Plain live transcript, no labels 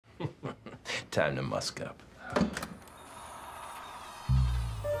Time to musk up.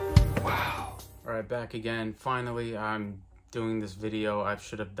 Wow. All right, back again. Finally, I'm doing this video. I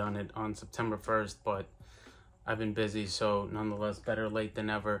should have done it on September 1st, but I've been busy, so nonetheless, better late than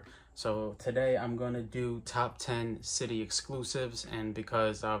ever. So today I'm going to do top 10 city exclusives, and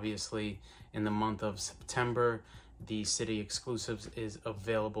because obviously in the month of September, the city exclusives is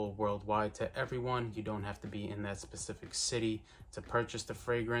available worldwide to everyone. You don't have to be in that specific city to purchase the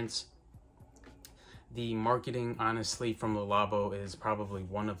fragrance. The marketing, honestly, from the Labo is probably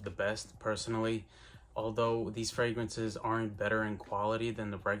one of the best, personally. Although these fragrances aren't better in quality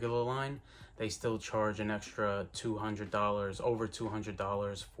than the regular line, they still charge an extra $200, over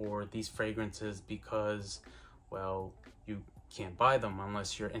 $200 for these fragrances because, well, you can't buy them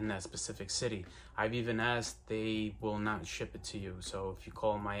unless you're in that specific city. I've even asked, they will not ship it to you. So if you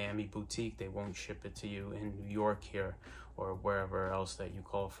call Miami Boutique, they won't ship it to you in New York here or wherever else that you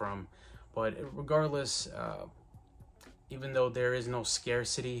call from. But regardless, even though there is no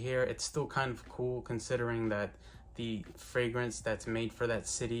scarcity here, it's still kind of cool considering that the fragrance that's made for that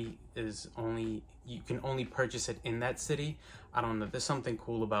city is only, you can only purchase it in that city. I don't know, there's something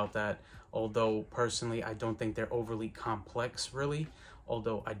cool about that. Although personally, I don't think they're overly complex really.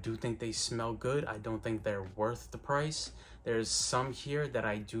 Although I do think they smell good, I don't think they're worth the price. There's some here that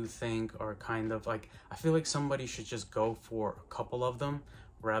I do think are kind of like, I feel like somebody should just go for a couple of them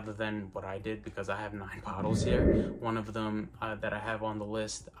rather than what I did, because I have 9 bottles here. One of them that I have on the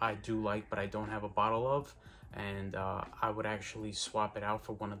list I do like, but I don't have a bottle of, and I would actually swap it out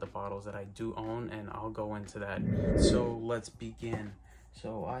for one of the bottles that I do own, and I'll go into that. So let's begin.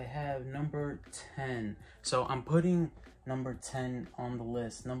 So I have number 10. So I'm putting number 10 on the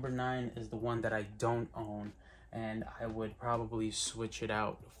list. Number 9 is the one that I don't own, and I would probably switch it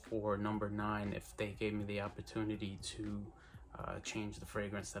out for number 9 if they gave me the opportunity to change the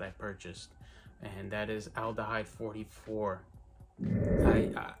fragrance that I purchased, and that is Aldehyde 44.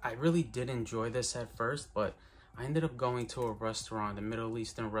 I really did enjoy this at first, but I ended up going to a restaurant, a Middle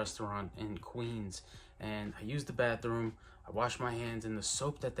Eastern restaurant in Queens, and I used the bathroom, I washed my hands, and the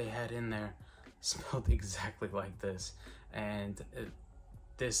soap that they had in there smelled exactly like this. And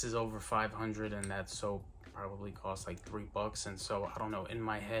this is over 500, and that soap probably cost like $3, and so I don't know, in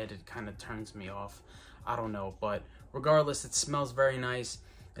my head it kind of turns me off. I don't know, but regardless, it smells very nice.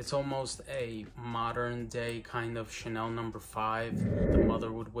 It's almost a modern day kind of Chanel number 5. The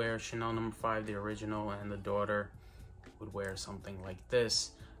mother would wear Chanel number 5, the original, and the daughter would wear something like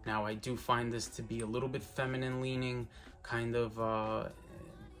this. Now, I do find this to be a little bit feminine leaning, kind of.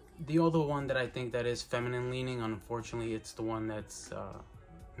 The other one that I think that is feminine leaning, unfortunately, it's the one that's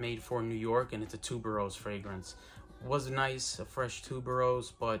made for New York, and it's a tuberose fragrance. Was nice, a fresh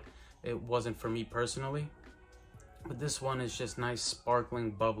tuberose, but it wasn't for me personally. But this one is just nice,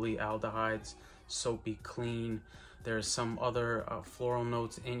 sparkling, bubbly aldehydes, soapy, clean. There's some other floral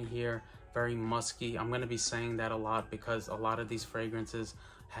notes in here, very musky. I'm going to be saying that a lot because a lot of these fragrances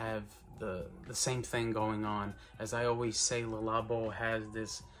have the same thing going on. As I always say, Le Labo has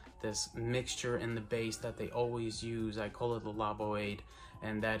this mixture in the base that they always use. I call it the Laboade,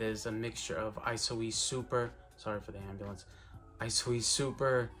 and that is a mixture of Isoe Super, sorry for the ambulance, Isoe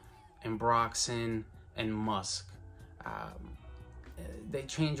Super, Ambroxan, and musk. They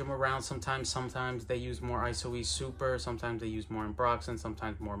change them around sometimes. Sometimes they use more Isoe Super, sometimes they use more Ambroxan,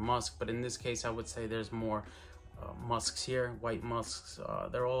 sometimes more musk, but in this case I would say there's more musks here, white musks.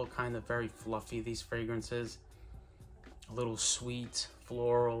 They're all kind of very fluffy, these fragrances, a little sweet,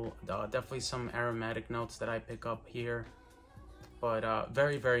 floral, definitely some aromatic notes that I pick up here, but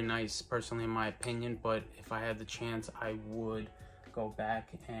very, very nice personally in my opinion. But if I had the chance, I would go back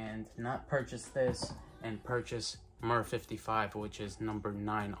and not purchase this and purchase Myrrh 55, which is number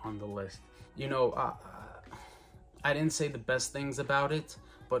 9 on the list. You know, I didn't say the best things about it,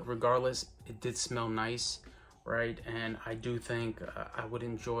 but regardless, it did smell nice, right? And I do think I would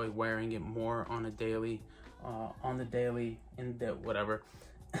enjoy wearing it more on a daily, whatever,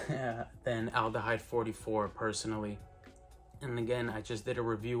 than Aldehyde 44 personally. And again, I just did a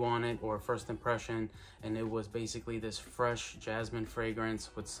review on it, or first impression, and it was basically this fresh jasmine fragrance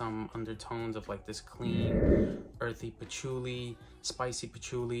with some undertones of like this clean, earthy patchouli, spicy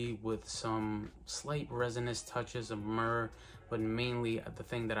patchouli with some slight resinous touches of myrrh, but mainly the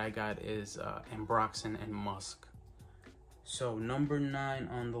thing that I got is Ambroxan and musk. So number 9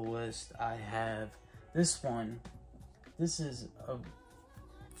 on the list, I have this one. This is a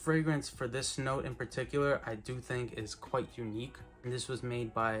fragrance for this note in particular, I do think is quite unique. And this was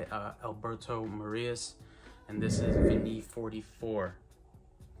made by Alberto Marias, and this is Vanille 44.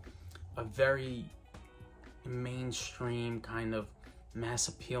 A very mainstream kind of mass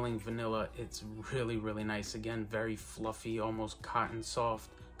appealing vanilla. It's really, really nice. Again, very fluffy, almost cotton soft,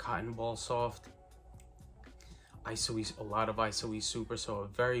 cotton ball soft. ISOE, a lot of ISOE super, so a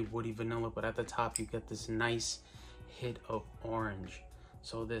very woody vanilla, but at the top you get this nice hit of orange.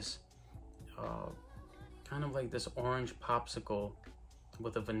 So this kind of like this orange popsicle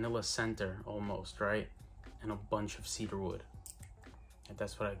with a vanilla center almost, right? And a bunch of cedar wood. And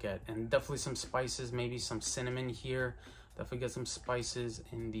that's what I get. And definitely some spices, maybe some cinnamon here. Definitely get some spices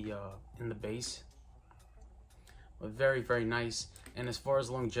in the base. But very, very nice. And as far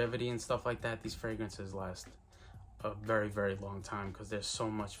as longevity and stuff like that, these fragrances last a very, very long time because there's so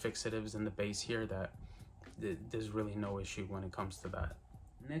much fixatives in the base here that there's really no issue when it comes to that.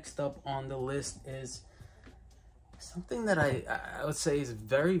 Next up on the list is something that I would say is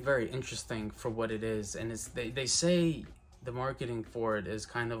very, very interesting for what it is. And it's they say the marketing for it is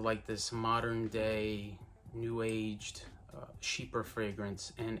kind of like this modern day, new aged sheeper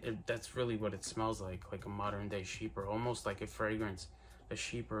fragrance. And that's really what it smells like a modern day sheeper, almost like a fragrance, a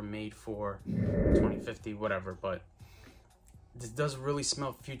sheeper made for 2050, whatever. But this does really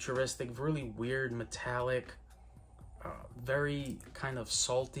smell futuristic, really weird, metallic, very kind of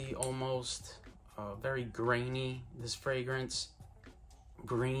salty almost, very grainy, this fragrance,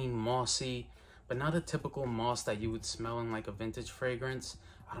 green, mossy, but not a typical moss that you would smell in like a vintage fragrance.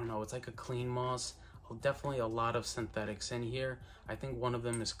 I don't know, it's like a clean moss. Definitely a lot of synthetics in here. I think one of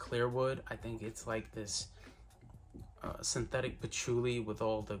them is clearwood. I think it's like this synthetic patchouli with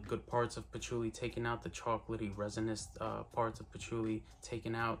all the good parts of patchouli taken out, the chocolatey resinous parts of patchouli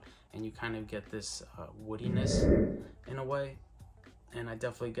taken out, and you kind of get this woodiness in a way. And I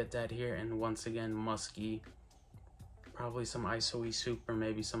definitely get that here. And once again, musky, probably some ISOE super,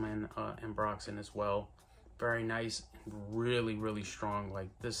 maybe some ambroxan as well. Very nice, really, really strong. Like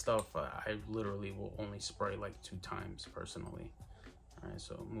this stuff, I literally will only spray like 2 times personally. All right,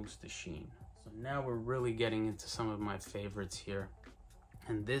 so Mousse de Chine. So now we're really getting into some of my favorites here.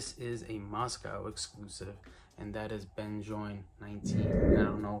 And this is a Moscow exclusive, and that is Benjoin 19. I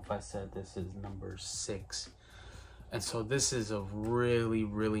don't know if I said this is number 6. And so this is a really,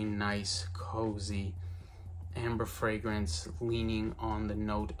 really nice, cozy amber fragrance leaning on the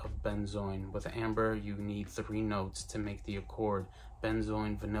note of benzoin. With amber, you need 3 notes to make the accord: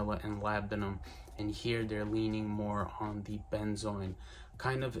 benzoin, vanilla, and labdanum. And here they're leaning more on the benzoin,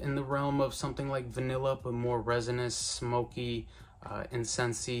 kind of in the realm of something like vanilla, but more resinous, smoky,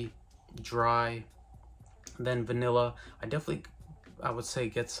 incensey, dry than vanilla. I would say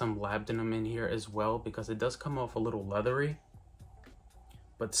get some labdanum in here as well, because it does come off a little leathery,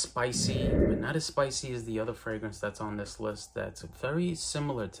 but spicy, but not as spicy as the other fragrance that's on this list that's very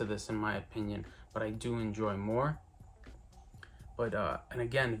similar to this in my opinion, but I do enjoy more. But and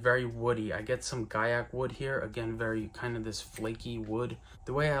again, very woody. I get some Gaiac wood here. Again, very kind of this flaky wood.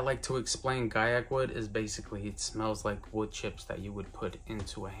 The way I like to explain Gaiac wood is basically it smells like wood chips that you would put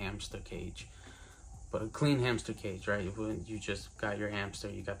into a hamster cage. But a clean hamster cage, right? When you just got your hamster,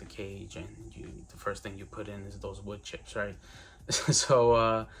 you got the cage, and the first thing you put in is those wood chips, right?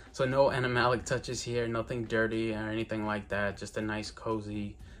 So no animalic touches here, nothing dirty or anything like that. Just a nice,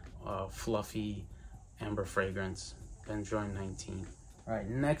 cozy, fluffy amber fragrance. Benjoin 19. All right,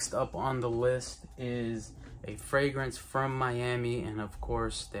 next up on the list is a fragrance from Miami, and of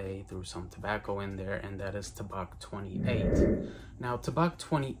course they threw some tobacco in there, and that is Tabac 28. Now, Tabac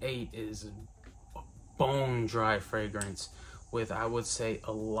 28 is a bone dry fragrance with, I would say,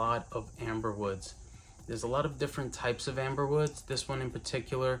 a lot of amber woods. There's a lot of different types of amber woods. This one in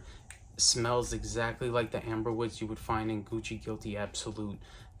particular smells exactly like the amber woods you would find in Gucci Guilty Absolute,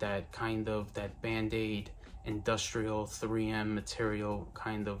 that kind of that Band-Aid industrial 3M material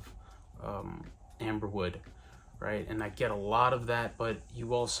kind of amber wood, right? And I get a lot of that, but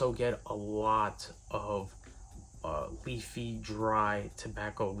you also get a lot of leafy, dry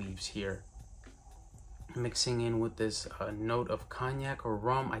tobacco leaves here, mixing in with this note of cognac or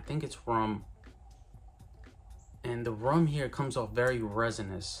rum. I think it's rum. And the rum here comes off very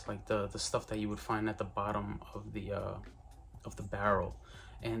resinous, like the stuff that you would find at the bottom of the barrel.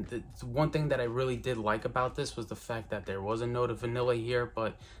 And the one thing that I really did like about this was the fact that there was a note of vanilla here,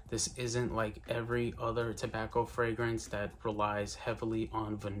 but this isn't like every other tobacco fragrance that relies heavily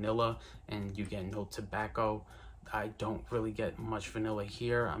on vanilla and you get no tobacco. I don't really get much vanilla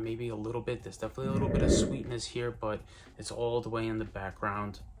here. Maybe a little bit. There's definitely a little bit of sweetness here, but it's all the way in the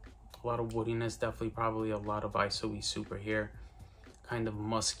background. A lot of woodiness, definitely probably a lot of ISOE super here. Kind of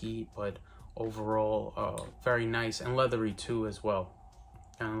musky, but overall very nice, and leathery too as well.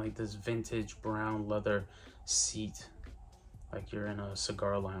 Kind of like this vintage brown leather seat, like you're in a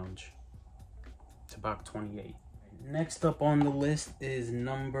cigar lounge. Tabac 28. Next up on the list is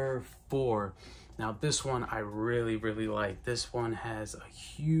number 4. Now this one I really like. This one has a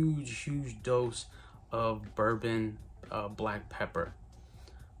huge dose of bourbon black pepper.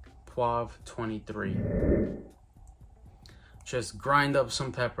 Poivre 23. Just grind up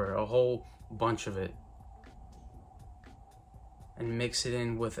some pepper, a whole bunch of it, and mix it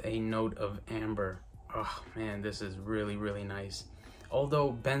in with a note of amber. Oh man, this is really nice.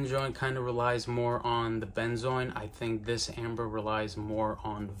 Although benzoin kind of relies more on the benzoin, I think this amber relies more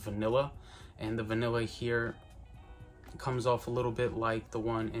on vanilla. And the vanilla here comes off a little bit like the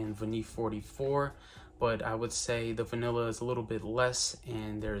one in Vanille 44, but I would say the vanilla is a little bit less,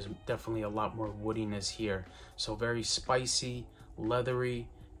 and there's definitely a lot more woodiness here. So very spicy, leathery,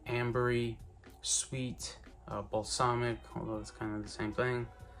 ambery, sweet, balsamic, although it's kind of the same thing.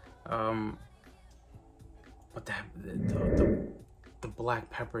 But the black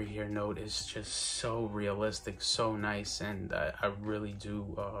pepper here note is just so realistic, so nice, and I really do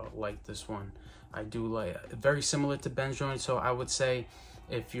like this one. I do like, very similar to benzoin, so I would say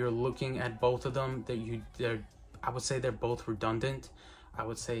if you're looking at both of them, I would say they're both redundant. I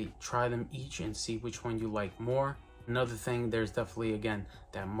would say try them each and see which one you like more. Another thing, there's definitely, again,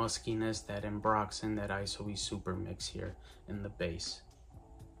 that muskiness, that ambroxan, that ISOE super mix here in the base.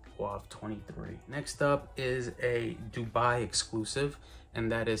 Poivre 23. Next up is a Dubai exclusive,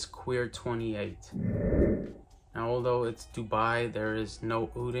 and that is Queer 28. Now, although it's Dubai, there is no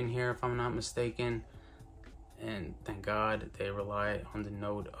oud in here, if I'm not mistaken. And thank God they rely on the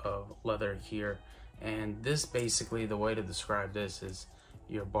note of leather here. And this, basically, the way to describe this is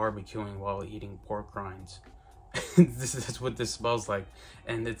you're barbecuing while eating pork rinds. This is what this smells like.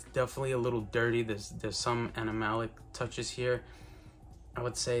 And it's definitely a little dirty. There's some animalic touches here. I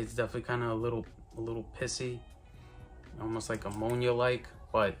would say it's definitely kind of a little pissy, almost like ammonia-like,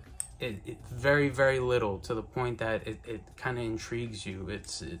 but it very little, to the point that it kind of intrigues you.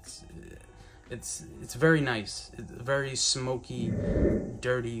 It's very nice. It's very smoky,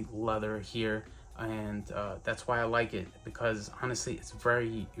 dirty leather here, and that's why I like it, because honestly it's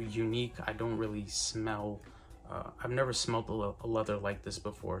very unique. I don't really smell, I've never smelled a leather like this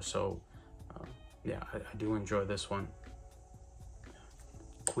before, so yeah, I do enjoy this one.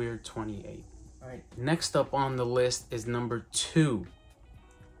 Queer 28. All right, next up on the list is number 2.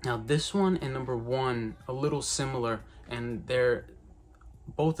 Now this one and number 1 a little similar, and they're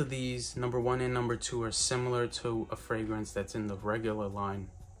both of these, number 1 and number 2, are similar to a fragrance that's in the regular line,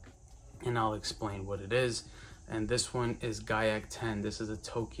 and I'll explain what it is. And this one is Gaiac 10. This is a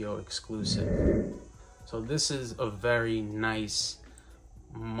Tokyo exclusive. So this is a very nice,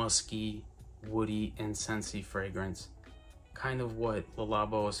 musky, woody, incensey fragrance. Kind of what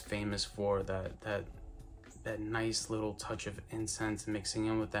Labo is famous for, that nice little touch of incense mixing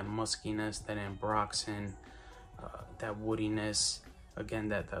in with that muskiness, that ambroxan, that woodiness. Again,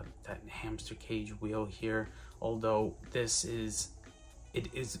 that hamster cage wheel here. Although this is,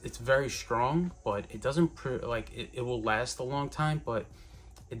 it's very strong, but it doesn't it will last a long time, but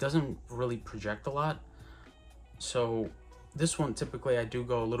it doesn't really project a lot. So this one, typically I do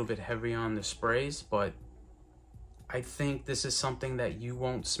go a little bit heavy on the sprays, but I think this is something that you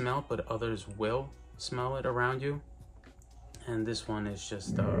won't smell, but others will smell it around you. And this one is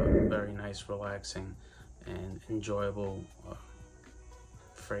just very nice, relaxing, and enjoyable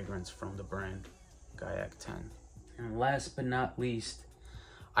fragrance from the brand Gaiac 10. And last but not least,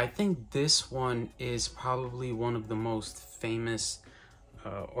 I think this one is probably one of the most famous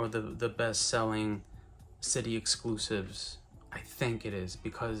or the best-selling city exclusives. I think it is,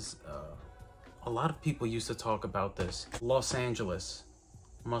 because a lot of people used to talk about this. Los Angeles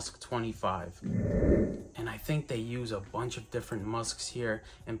Musk 25. And I think they use a bunch of different musks here.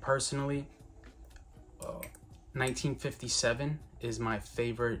 And personally, 1957 is my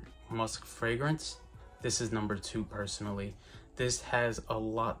favorite musk fragrance. This is number 2 personally. This has a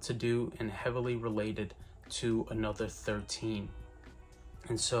lot to do and heavily related to Another 13.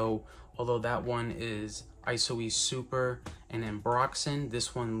 And so, although that one is ISOE Super and Ambroxan,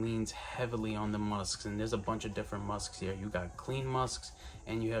 this one leans heavily on the musks, and there's a bunch of different musks here. You got clean musks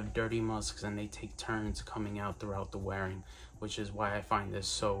and you have dirty musks, and they take turns coming out throughout the wearing, which is why I find this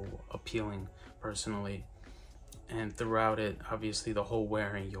so appealing personally. And throughout it, obviously the whole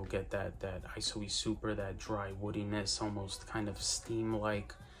wearing, you'll get that ISOE Super, that dry woodiness, almost kind of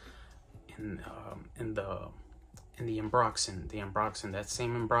steam-like in the Ambroxan, that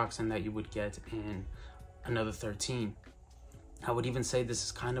same Ambroxan that you would get in Another 13. I would even say this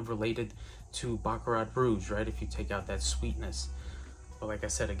is kind of related to Baccarat Rouge, right? If you take out that sweetness. But like I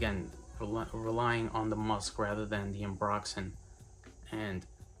said, again, relying on the musk rather than the Ambroxan. And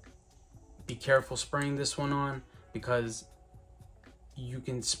be careful spraying this one on. because you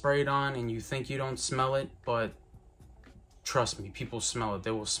can spray it on and you think you don't smell it, but trust me, people smell it.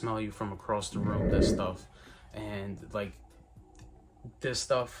 They will smell you from across the room, this stuff. And like this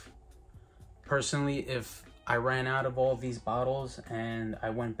stuff, personally, if I ran out of all these bottles and I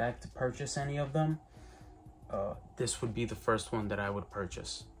went back to purchase any of them, this would be the first one that I would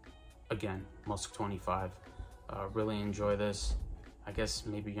purchase. Again, Musk 25. Really enjoy this. I guess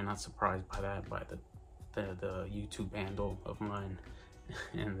maybe you're not surprised by that, by the YouTube handle of mine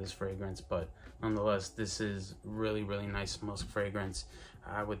and this fragrance, but nonetheless, this is really, really nice musk fragrance.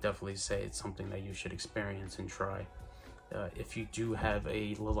 I would definitely say it's something that you should experience and try. If you do have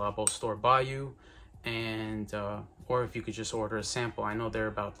a Labo store by you, and or if you could just order a sample. I know they're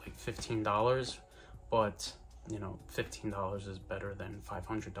about like $15, but you know, $15 is better than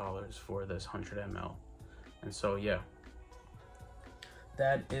 $500 for this 100 ml. And so yeah,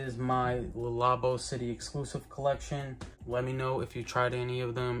 that is my Labo City exclusive collection. Let me know if you tried any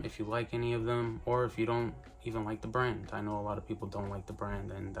of them, if you like any of them, or if you don't even like the brand. I know a lot of people don't like the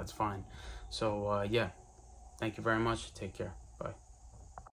brand, and that's fine. So yeah, thank you very much. Take care.